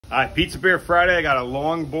All right, Pizza Bear Friday, I got a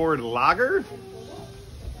longboard lager.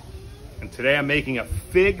 And today I'm making a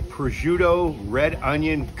fig prosciutto red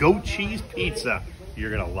onion goat cheese pizza.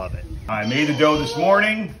 You're gonna love it. I made the dough this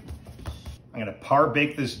morning. I'm gonna par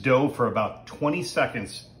bake this dough for about 20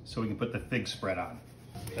 seconds so we can put the fig spread on.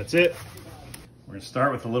 That's it. We're gonna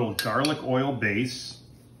start with a little garlic oil base.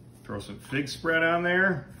 Throw some fig spread on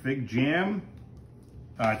there, fig jam.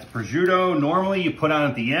 It's prosciutto. Normally you put on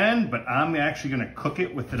at the end, but I'm actually gonna cook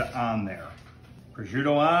it with it on there.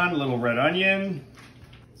 Prosciutto on, a little red onion,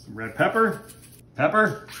 some red pepper. All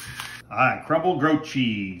right, crumbled goat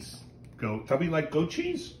cheese. Tubby like goat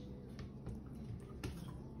cheese?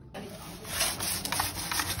 Have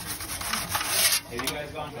you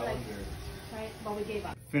guys gone home? Right, well, we gave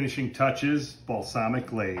up. Finishing touches, balsamic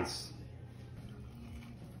glaze.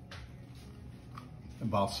 The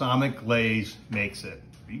balsamic glaze makes it.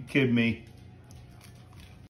 Are you kidding me?